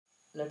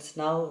Let's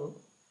now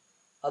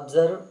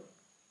observe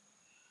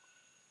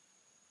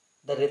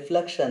the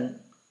reflection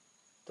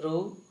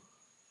through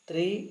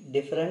three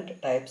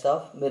different types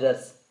of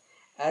mirrors.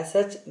 As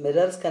such,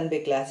 mirrors can be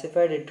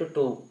classified into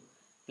two: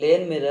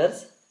 plane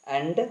mirrors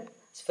and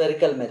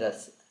spherical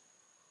mirrors.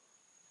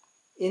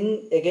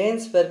 In again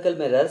spherical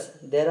mirrors,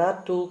 there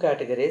are two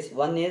categories.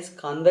 One is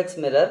convex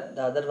mirror,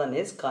 the other one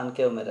is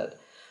concave mirror.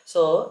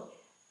 So,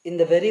 in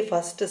the very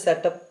first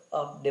setup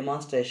of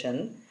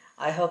demonstration,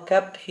 I have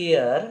kept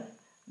here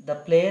the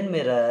plane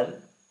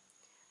mirror.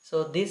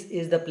 So, this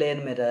is the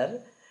plane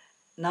mirror.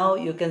 Now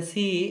you can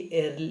see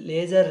a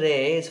laser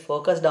ray is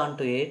focused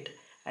onto it,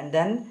 and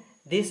then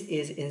this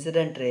is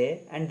incident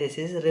ray and this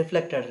is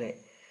reflected ray.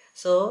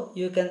 So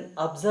you can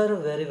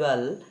observe very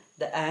well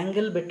the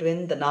angle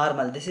between the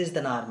normal. This is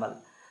the normal.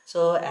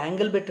 So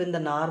angle between the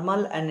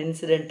normal and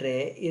incident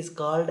ray is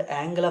called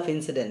angle of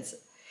incidence.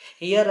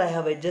 Here I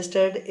have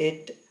adjusted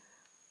it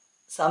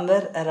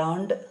somewhere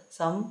around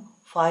some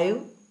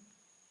 5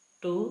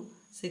 to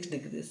 6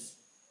 degrees.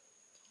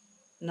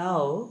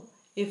 Now,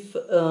 if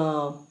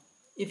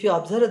you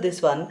observe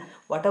this one,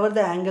 whatever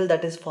the angle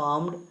that is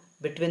formed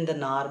between the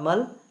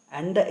normal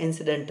and the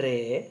incident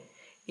ray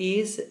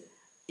is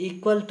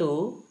equal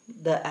to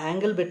the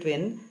angle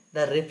between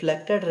the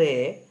reflected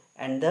ray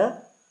and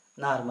the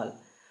normal.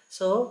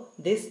 So,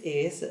 this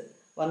is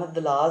one of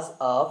the laws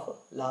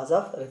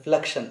of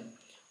reflection.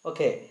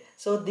 Okay,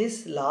 so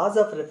these laws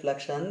of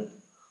reflection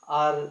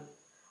are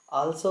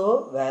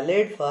also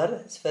valid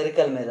for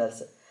spherical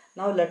mirrors.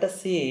 Now let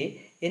us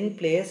see in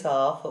place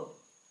of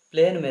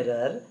plane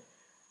mirror.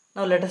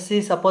 Now let us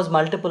see suppose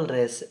multiple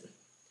rays.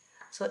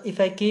 So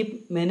if I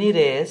keep many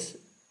rays,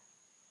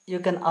 you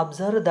can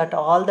observe that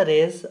all the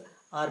rays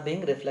are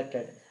being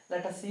reflected.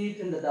 Let us see it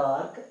in the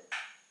dark.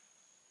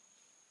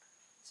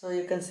 So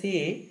you can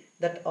see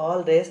that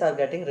all rays are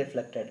getting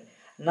reflected.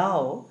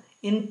 Now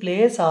in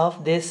place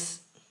of this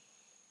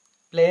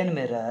plane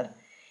mirror,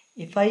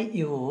 if I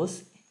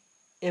use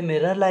a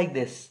mirror like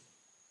this,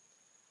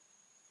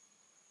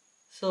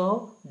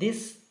 so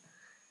this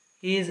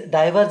is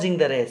diverging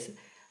the rays.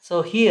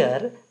 So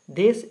here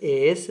this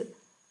is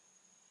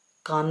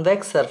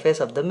convex surface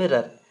of the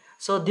mirror.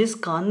 So this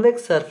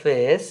convex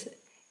surface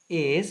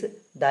is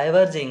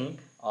diverging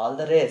all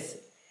the rays.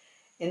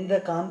 In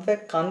the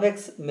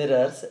convex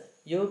mirrors,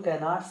 you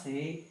cannot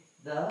see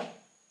the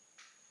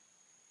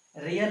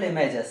real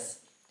images.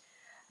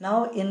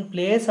 Now in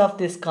place of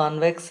this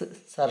convex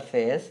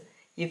surface,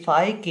 if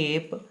I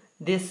keep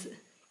this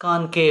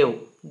concave,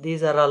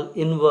 these are all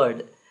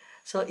inward.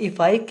 So if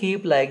I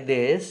keep like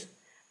this,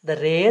 the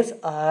rays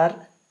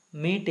are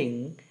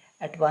meeting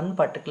at one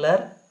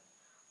particular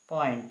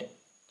point.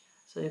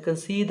 So you can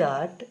see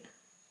that,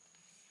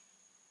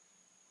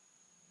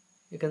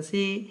 you can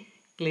see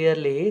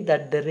clearly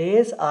that the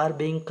rays are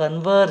being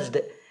converged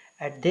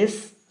at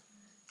this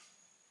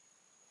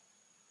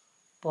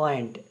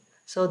point.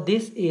 So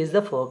this is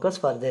the focus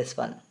for this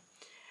one.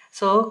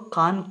 So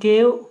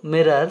concave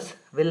mirrors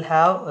will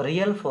have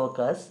real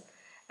focus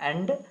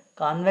and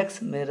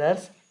convex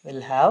mirrors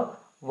will have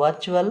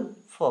virtual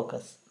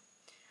focus.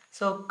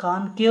 So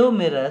concave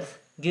mirrors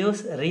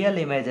gives real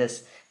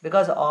images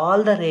because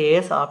all the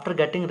rays after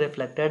getting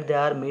reflected, they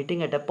are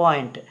meeting at a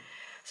point.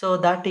 So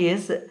that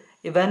is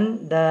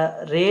when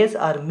the rays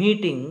are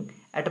meeting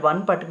at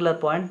one particular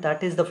point,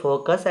 that is the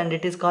focus and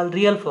it is called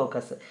real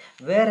focus.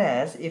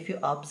 Whereas if you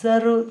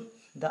observe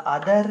the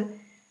other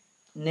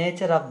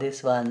nature of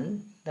this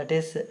one, that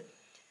is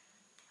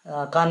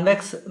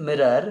convex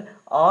mirror,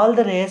 all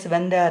the rays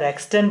when they are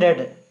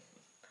extended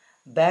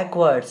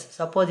backwards,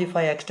 suppose if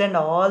I extend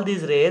all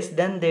these rays,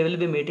 then they will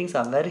be meeting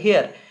somewhere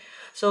here.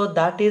 So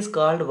that is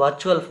called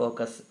virtual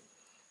focus.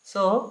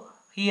 So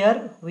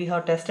here we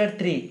have tested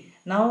three.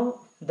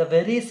 Now the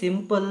very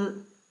simple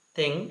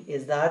thing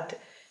is that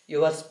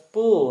your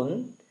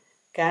spoon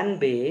can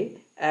be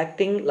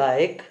acting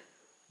like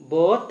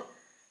both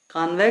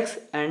convex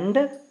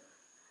and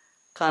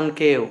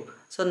concave.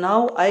 So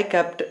now I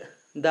kept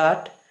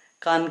that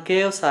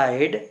concave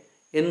side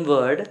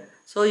inward.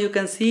 So you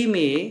can see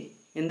me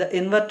in the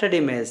inverted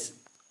image.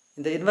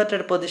 In the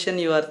inverted position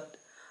you are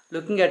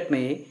looking at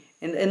me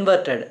in the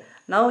inverted.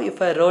 Now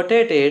if I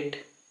rotate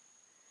it,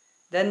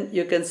 then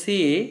you can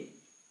see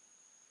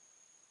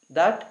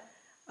that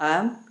I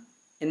am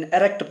in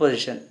erect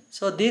position.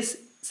 So this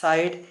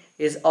side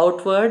is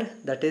outward,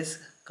 that is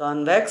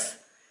convex.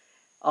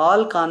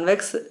 All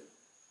convex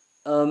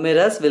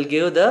mirrors will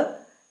give the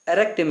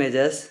erect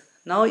images.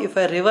 Now if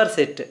I reverse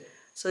it,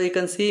 so you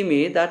can see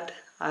me that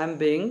I am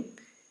being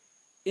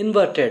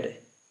inverted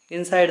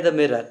inside the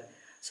mirror.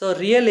 So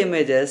real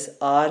images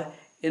are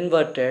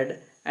inverted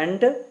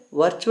and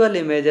virtual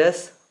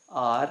images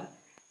are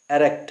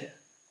erect.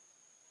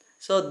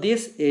 So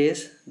this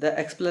is the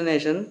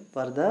explanation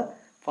for the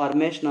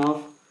formation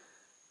of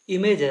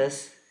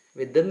images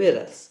with the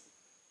mirrors.